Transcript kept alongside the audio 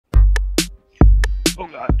Oh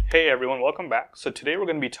god. Hey everyone, welcome back. So today we're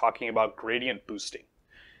going to be talking about gradient boosting.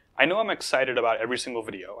 I know I'm excited about every single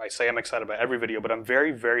video. I say I'm excited about every video, but I'm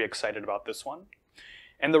very, very excited about this one.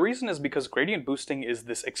 And the reason is because gradient boosting is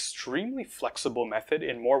this extremely flexible method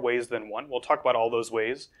in more ways than one. We'll talk about all those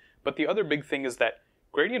ways. But the other big thing is that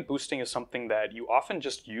gradient boosting is something that you often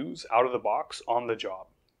just use out of the box on the job.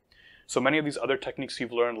 So many of these other techniques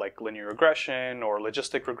you've learned, like linear regression or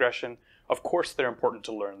logistic regression, of course they're important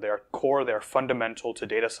to learn. They are core, they are fundamental to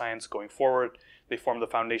data science going forward. They form the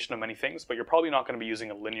foundation of many things, but you're probably not going to be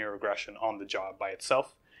using a linear regression on the job by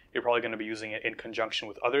itself. You're probably going to be using it in conjunction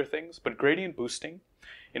with other things. But gradient boosting,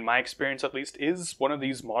 in my experience at least, is one of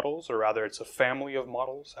these models, or rather it's a family of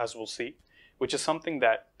models, as we'll see, which is something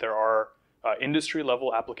that there are industry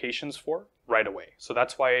level applications for right away. So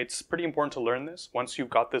that's why it's pretty important to learn this. Once you've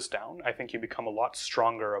got this down, I think you become a lot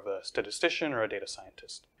stronger of a statistician or a data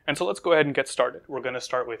scientist. And so let's go ahead and get started. We're going to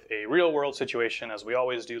start with a real world situation, as we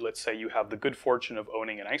always do. Let's say you have the good fortune of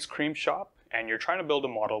owning an ice cream shop and you're trying to build a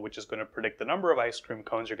model which is going to predict the number of ice cream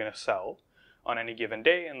cones you're going to sell on any given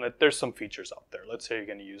day, and that there's some features out there. Let's say you're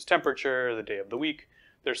going to use temperature, the day of the week.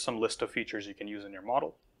 There's some list of features you can use in your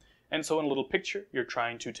model. And so in a little picture, you're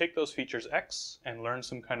trying to take those features x and learn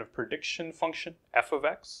some kind of prediction function, f of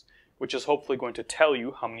x, which is hopefully going to tell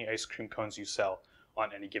you how many ice cream cones you sell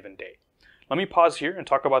on any given day. Let me pause here and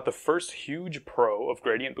talk about the first huge pro of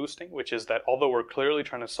gradient boosting, which is that although we're clearly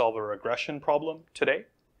trying to solve a regression problem today,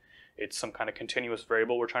 it's some kind of continuous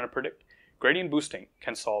variable we're trying to predict, gradient boosting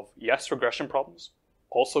can solve, yes, regression problems,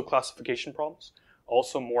 also classification problems,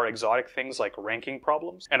 also more exotic things like ranking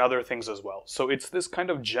problems and other things as well. So it's this kind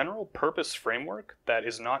of general purpose framework that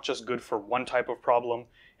is not just good for one type of problem,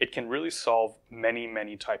 it can really solve many,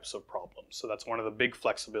 many types of problems. So that's one of the big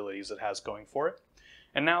flexibilities it has going for it.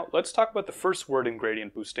 And now let's talk about the first word in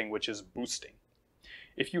gradient boosting, which is boosting.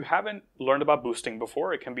 If you haven't learned about boosting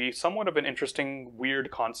before, it can be somewhat of an interesting,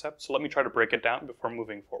 weird concept. So let me try to break it down before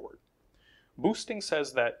moving forward. Boosting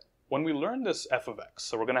says that when we learn this f of x,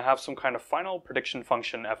 so we're going to have some kind of final prediction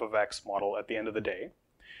function f of x model at the end of the day,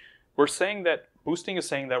 we're saying that boosting is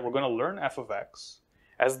saying that we're going to learn f of x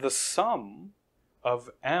as the sum of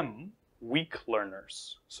m weak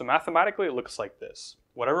learners. So mathematically it looks like this.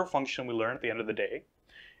 Whatever function we learn at the end of the day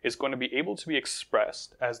is going to be able to be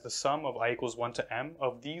expressed as the sum of I equals 1 to m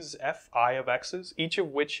of these fi of x's, each of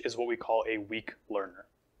which is what we call a weak learner.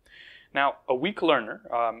 Now, a weak learner,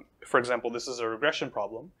 for example, this is a regression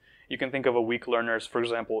problem. You can think of a weak learner as, for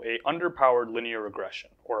example, a underpowered linear regression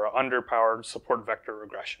or an underpowered support vector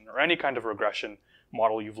regression or any kind of regression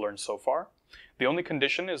model you've learned so far. The only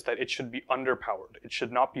condition is that it should be underpowered. It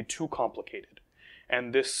should not be too complicated.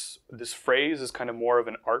 And this phrase is kind of more of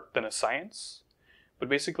an art than a science, but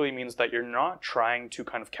basically means that you're not trying to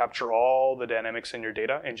kind of capture all the dynamics in your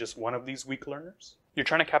data in just one of these weak learners. You're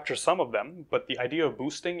trying to capture some of them, but the idea of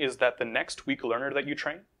boosting is that the next weak learner that you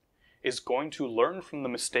train is going to learn from the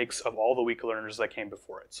mistakes of all the weak learners that came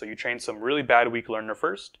before it. So you train some really bad weak learner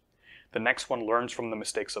first, the next one learns from the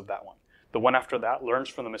mistakes of that one. The one after that learns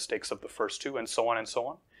from the mistakes of the first two, and so on and so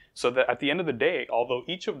on. So that at the end of the day, although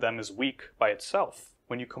each of them is weak by itself,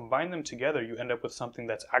 when you combine them together, you end up with something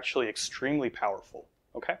that's actually extremely powerful,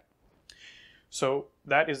 okay? So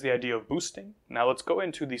that is the idea of boosting. Now let's go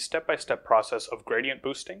into the step-by-step process of gradient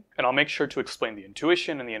boosting, and I'll make sure to explain the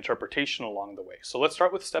intuition and the interpretation along the way. So let's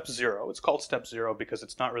start with step 0. It's called step 0 because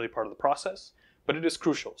it's not really part of the process, but it is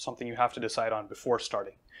crucial, something you have to decide on before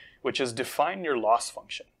starting, which is define your loss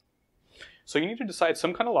function. So you need to decide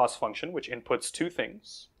some kind of loss function which inputs two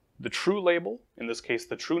things: the true label, in this case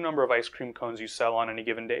the true number of ice cream cones you sell on any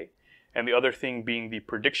given day, and the other thing being the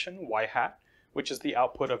prediction, y hat, which is the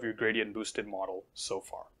output of your gradient boosted model so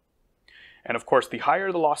far. And of course, the higher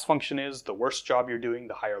the loss function is, the worse job you're doing,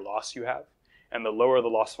 the higher loss you have, and the lower the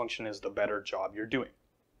loss function is, the better job you're doing.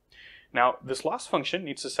 Now, this loss function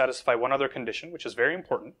needs to satisfy one other condition, which is very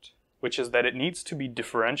important, which is that it needs to be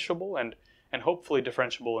differentiable and hopefully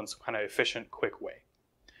differentiable in some kind of efficient, quick way.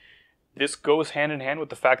 This goes hand in hand with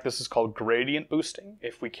the fact this is called gradient boosting.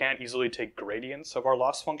 If we can't easily take gradients of our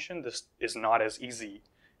loss function, this is not as easy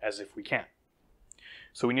as if we can.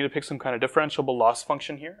 So we need to pick some kind of differentiable loss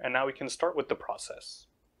function here, and now we can start with the process.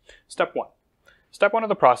 Step 1. Step 1 of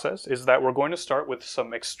the process is that we're going to start with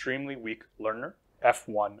some extremely weak learner,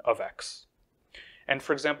 f1 of x. And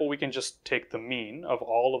for example, we can just take the mean of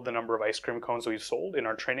all of the number of ice cream cones we've sold in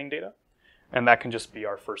our training data, and that can just be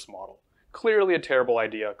our first model. Clearly a terrible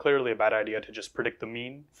idea, clearly a bad idea to just predict the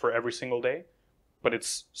mean for every single day, but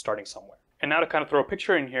it's starting somewhere. And now to kind of throw a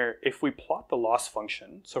picture in here, if we plot the loss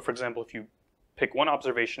function, so for example, if you pick one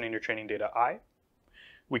observation in your training data I,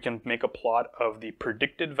 we can make a plot of the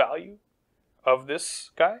predicted value of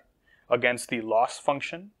this guy against the loss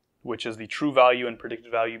function, which is the true value and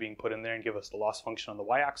predicted value being put in there and give us the loss function on the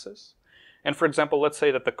y-axis. And for example, let's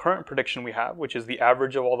say that the current prediction we have, which is the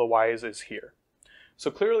average of all the y's, is here. So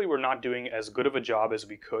clearly we're not doing as good of a job as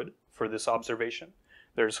we could for this observation.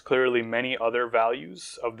 There's clearly many other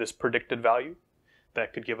values of this predicted value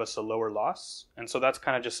that could give us a lower loss. And so that's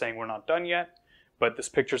kind of just saying we're not done yet, but this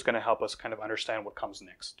picture is going to help us kind of understand what comes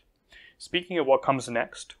next. Speaking of what comes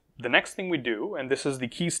next, the next thing we do, and this is the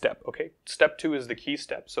key step, okay? Step 2 is the key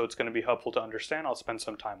step, so it's going to be helpful to understand. I'll spend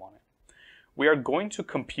some time on it. We are going to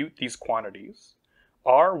compute these quantities,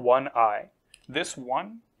 R1I. This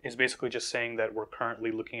 1 is basically just saying that we're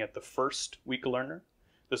currently looking at the first weak learner.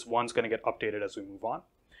 This 1's going to get updated as we move on.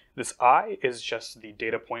 This I is just the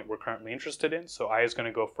data point we're currently interested in, so I is going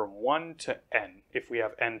to go from 1 to n if we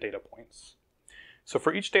have n data points. So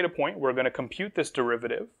for each data point, we're going to compute this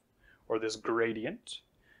derivative, or this gradient.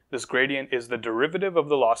 This gradient is the derivative of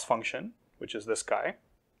the loss function, which is this guy,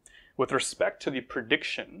 with respect to the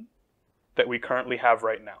prediction that we currently have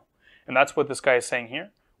right now. And that's what this guy is saying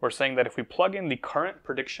here. We're saying that if we plug in the current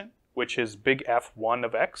prediction, which is big F1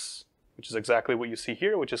 of x, which is exactly what you see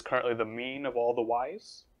here, which is currently the mean of all the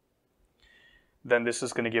y's, then this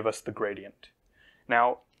is going to give us the gradient.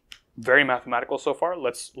 Now, very mathematical so far.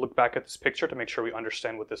 Let's look back at this picture to make sure we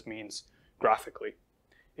understand what this means graphically.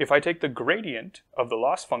 If I take the gradient of the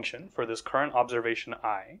loss function for this current observation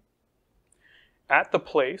I, at the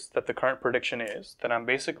place that the current prediction is, then I'm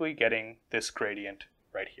basically getting this gradient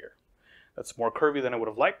right here. That's more curvy than I would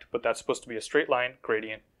have liked, but that's supposed to be a straight line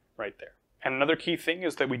gradient right there. And another key thing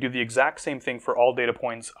is that we do the exact same thing for all data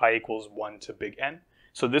points I equals 1 to big N.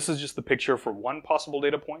 So this is just the picture for one possible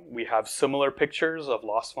data point. We have similar pictures of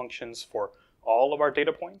loss functions for all of our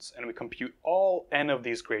data points, and we compute all n of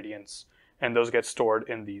these gradients, and those get stored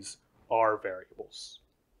in these R variables.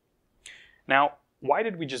 Now, why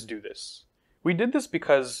did we just do this? We did this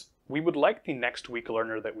because we would like the next weak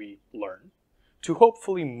learner that we learn to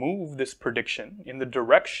hopefully move this prediction in the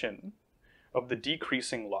direction of the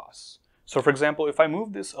decreasing loss. So for example, if I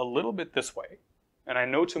move this a little bit this way, and I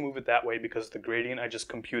know to move it that way because the gradient I just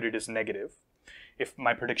computed is negative. If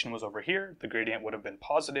my prediction was over here, the gradient would have been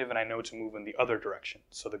positive, and I know to move in the other direction.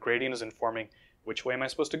 So the gradient is informing which way am I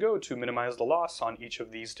supposed to go to minimize the loss on each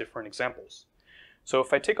of these different examples. So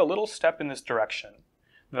if I take a little step in this direction,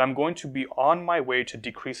 then I'm going to be on my way to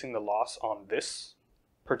decreasing the loss on this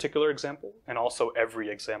particular example, and also every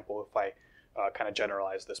example if I kind of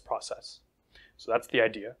generalize this process. So that's the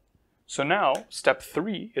idea. So now, step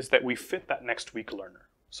 3 is that we fit that next weak learner.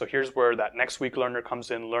 So here's where that next weak learner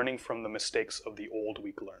comes in, learning from the mistakes of the old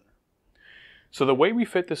weak learner. So the way we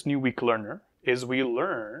fit this new weak learner is we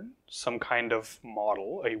learn some kind of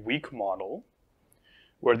model, a weak model,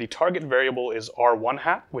 where the target variable is R1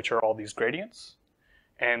 hat, which are all these gradients,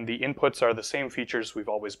 and the inputs are the same features we've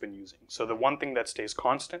always been using. So the one thing that stays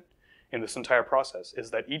constant in this entire process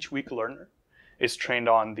is that each weak learner is trained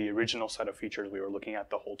on the original set of features we were looking at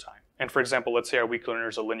the whole time. And for example, let's say our weak learner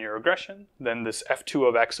is a linear regression, then this F2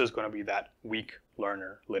 of x is going to be that weak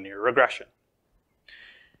learner linear regression.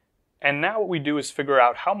 And now what we do is figure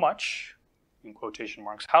out how much, in quotation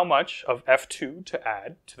marks, how much of F2 to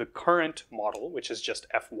add to the current model, which is just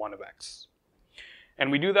F1 of x. And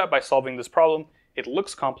we do that by solving this problem. It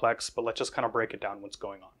looks complex, but let's just kind of break it down what's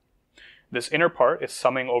going on. This inner part is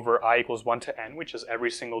summing over I equals 1 to n, which is every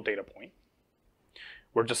single data point.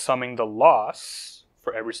 We're just summing the loss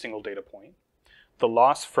for every single data point. The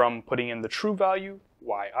loss from putting in the true value,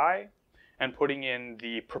 yi, and putting in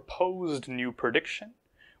the proposed new prediction,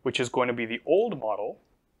 which is going to be the old model,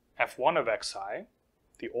 f1 of xi,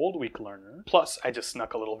 the old weak learner, plus, I just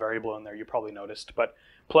snuck a little variable in there, you probably noticed, but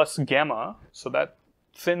plus gamma, so that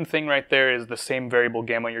thin thing right there is the same variable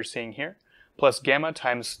gamma you're seeing here, plus gamma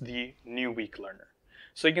times the new weak learner.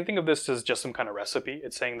 So you can think of this as just some kind of recipe.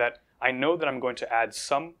 It's saying that I know that I'm going to add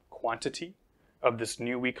some quantity of this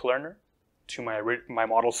new weak learner to my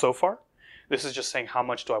model so far. This is just saying how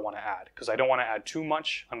much do I want to add, because I don't want to add too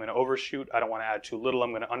much, I'm going to overshoot. I don't want to add too little,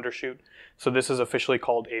 I'm going to undershoot. So this is officially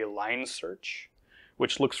called a line search,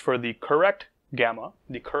 which looks for the correct gamma,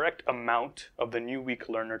 the correct amount of the new weak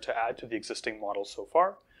learner to add to the existing model so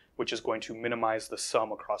far, which is going to minimize the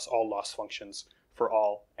sum across all loss functions for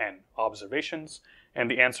all n observations. And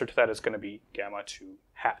the answer to that is going to be gamma 2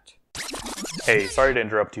 hat. Hey, sorry to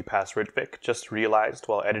interrupt you past Ritvic. Just realized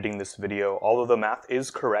while editing this video, although the math is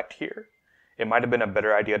correct here, it might have been a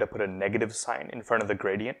better idea to put a negative sign in front of the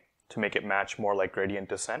gradient to make it match more like gradient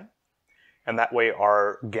descent. And that way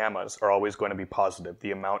our gammas are always going to be positive,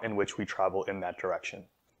 the amount in which we travel in that direction.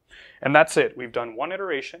 And that's it. We've done one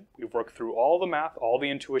iteration. We've worked through all the math, all the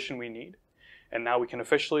intuition we need. And now we can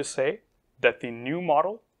officially say that the new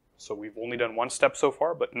model, so we've only done one step so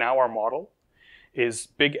far, but now our model is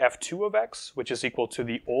big F2 of x, which is equal to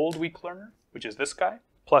the old weak learner, which is this guy,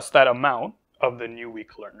 plus that amount of the new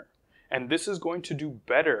weak learner. And this is going to do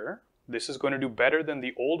better. This is going to do better than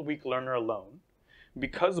the old weak learner alone,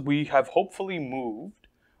 because we have hopefully moved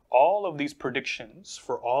all of these predictions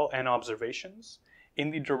for all n observations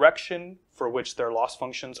in the direction for which their loss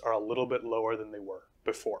functions are a little bit lower than they were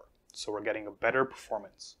before. So we're getting a better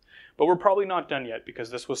performance. But we're probably not done yet, because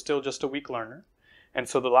this was still just a weak learner. And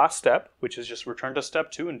so the last step, which is just return to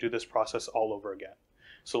step 2 and do this process all over again.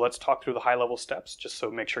 So let's talk through the high-level steps, just so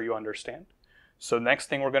make sure you understand. So the next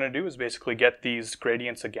thing we're going to do is basically get these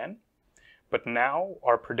gradients again. But now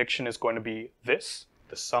our prediction is going to be this,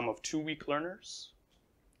 the sum of 2 weak learners.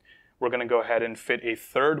 We're going to go ahead and fit a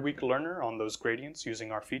third weak learner on those gradients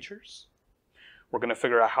using our features. We're going to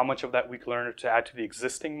figure out how much of that weak learner to add to the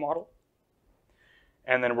existing model.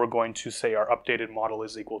 And then we're going to say our updated model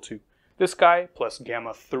is equal to this guy plus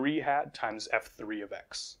gamma 3 hat times f3 of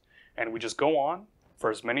x. And we just go on for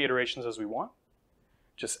as many iterations as we want,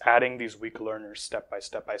 just adding these weak learners step by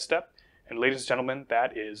step by step. And ladies and gentlemen,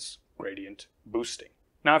 that is gradient boosting.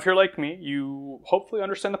 Now, if you're like me, you hopefully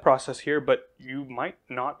understand the process here, but you might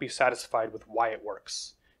not be satisfied with why it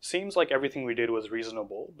works. Seems like everything we did was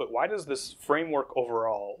reasonable, but why does this framework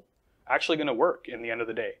overall actually going to work in the end of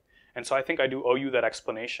the day? And so I think I do owe you that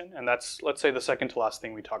explanation, and that's, let's say, the second to last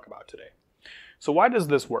thing we talk about today. So why does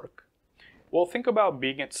this work? Well, think about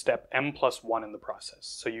being at step m plus 1 in the process.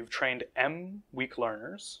 So you've trained m weak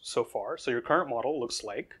learners so far, so your current model looks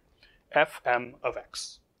like fm of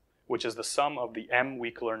x, which is the sum of the m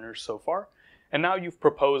weak learners so far. And now you've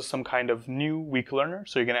proposed some kind of new weak learner,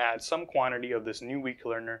 so you're going to add some quantity of this new weak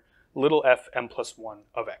learner, little fm plus 1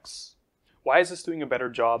 of x. Why is this doing a better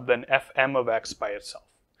job than fm of x by itself?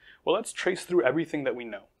 Well, let's trace through everything that we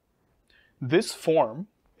know. This form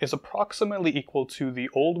is approximately equal to the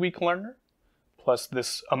old weak learner plus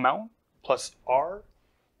this amount plus r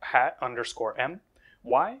hat underscore m.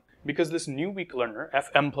 Why? Because this new weak learner,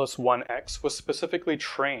 fm plus 1x, was specifically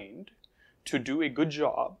trained to do a good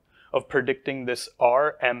job of predicting this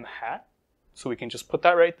rm hat. So we can just put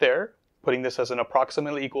that right there, putting this as an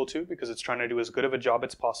approximately equal to, because it's trying to do as good of a job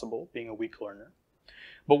as possible, being a weak learner.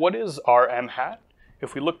 But what is rm hat?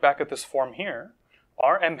 If we look back at this form here,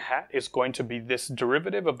 rm hat is going to be this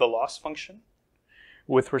derivative of the loss function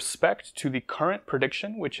with respect to the current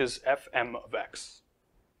prediction, which is fm of x.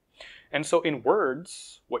 And so in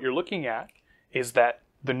words, what you're looking at is that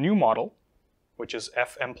the new model, which is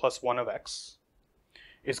fm plus 1 of x,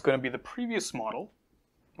 is going to be the previous model,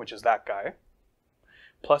 which is that guy,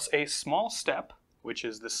 plus a small step, which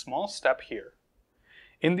is this small step here,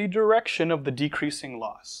 in the direction of the decreasing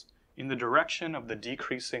loss. In the direction of the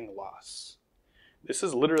decreasing loss. This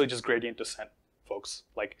is literally just gradient descent, folks.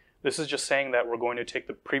 Like, this is just saying that we're going to take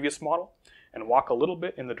the previous model and walk a little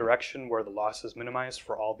bit in the direction where the loss is minimized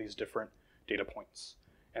for all these different data points.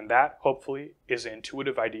 And that, hopefully, is an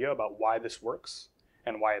intuitive idea about why this works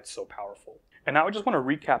and why it's so powerful. And now I just want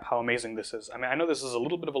to recap how amazing this is. I mean, I know this is a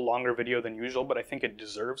little bit of a longer video than usual, but I think it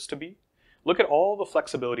deserves to be. Look at all the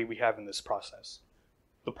flexibility we have in this process.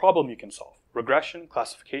 The problem you can solve. Regression,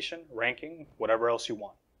 classification, ranking, whatever else you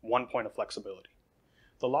want. 1 point of flexibility.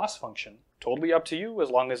 The loss function, totally up to you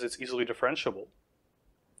as long as it's easily differentiable.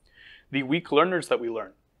 The weak learners that we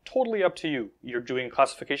learn, totally up to you. You're doing a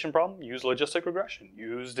classification problem, use logistic regression,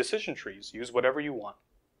 use decision trees, use whatever you want.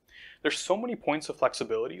 There's so many points of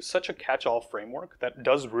flexibility, such a catch-all framework that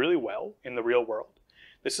does really well in the real world.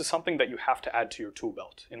 This is something that you have to add to your tool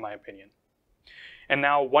belt, in my opinion. And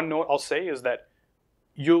now, one note I'll say is that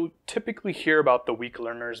you'll typically hear about the weak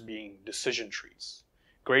learners being decision trees.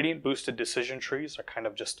 Gradient boosted decision trees are kind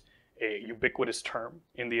of just a ubiquitous term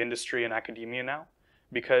in the industry and academia now,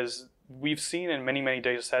 because we've seen in many, many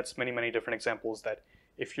data sets, many different examples that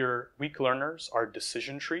if your weak learners are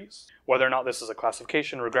decision trees, whether or not this is a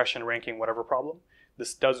classification, regression, ranking, whatever problem,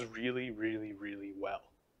 this does really well.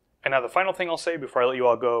 And now the final thing I'll say before I let you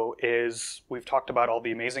all go is we've talked about all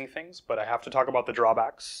the amazing things, but I have to talk about the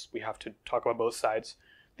drawbacks. We have to talk about both sides.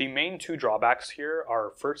 The main 2 drawbacks here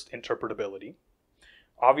are first, interpretability.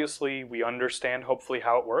 Obviously, we understand hopefully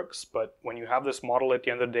how it works, but when you have this model at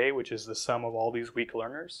the end of the day, which is the sum of all these weak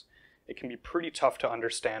learners, it can be pretty tough to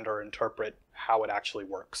understand or interpret how it actually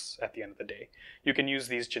works at the end of the day. You can use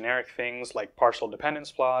these generic things like partial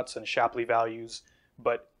dependence plots and Shapley values,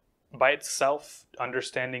 but by itself,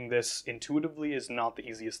 understanding this intuitively is not the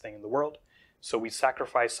easiest thing in the world. So we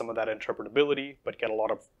sacrifice some of that interpretability, but get a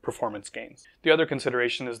lot of performance gains. The other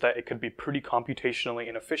consideration is that it could be pretty computationally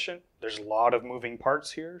inefficient. There's a lot of moving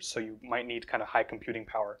parts here, so you might need kind of high computing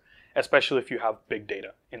power, especially if you have big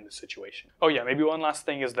data in this situation. Oh yeah, maybe one last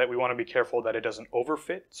thing is that we want to be careful that it doesn't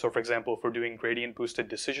overfit. So for example, if we're doing gradient boosted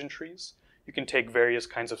decision trees, you can take various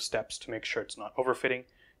kinds of steps to make sure it's not overfitting.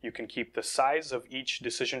 You can keep the size of each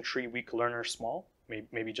decision tree weak learner small,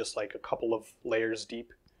 maybe just like a couple of layers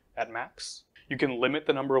deep at max. You can limit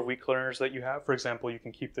the number of weak learners that you have. For example, you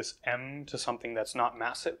can keep this M to something that's not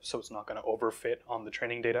massive, so it's not going to overfit on the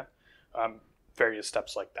training data. Various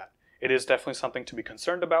steps like that. It is definitely something to be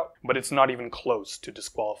concerned about, but it's not even close to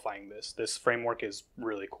disqualifying this. This framework is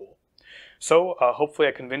really cool. So hopefully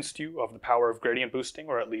I convinced you of the power of gradient boosting,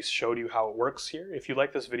 or at least showed you how it works here. If you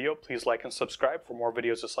like this video, please like and subscribe for more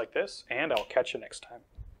videos just like this, and I'll catch you next time.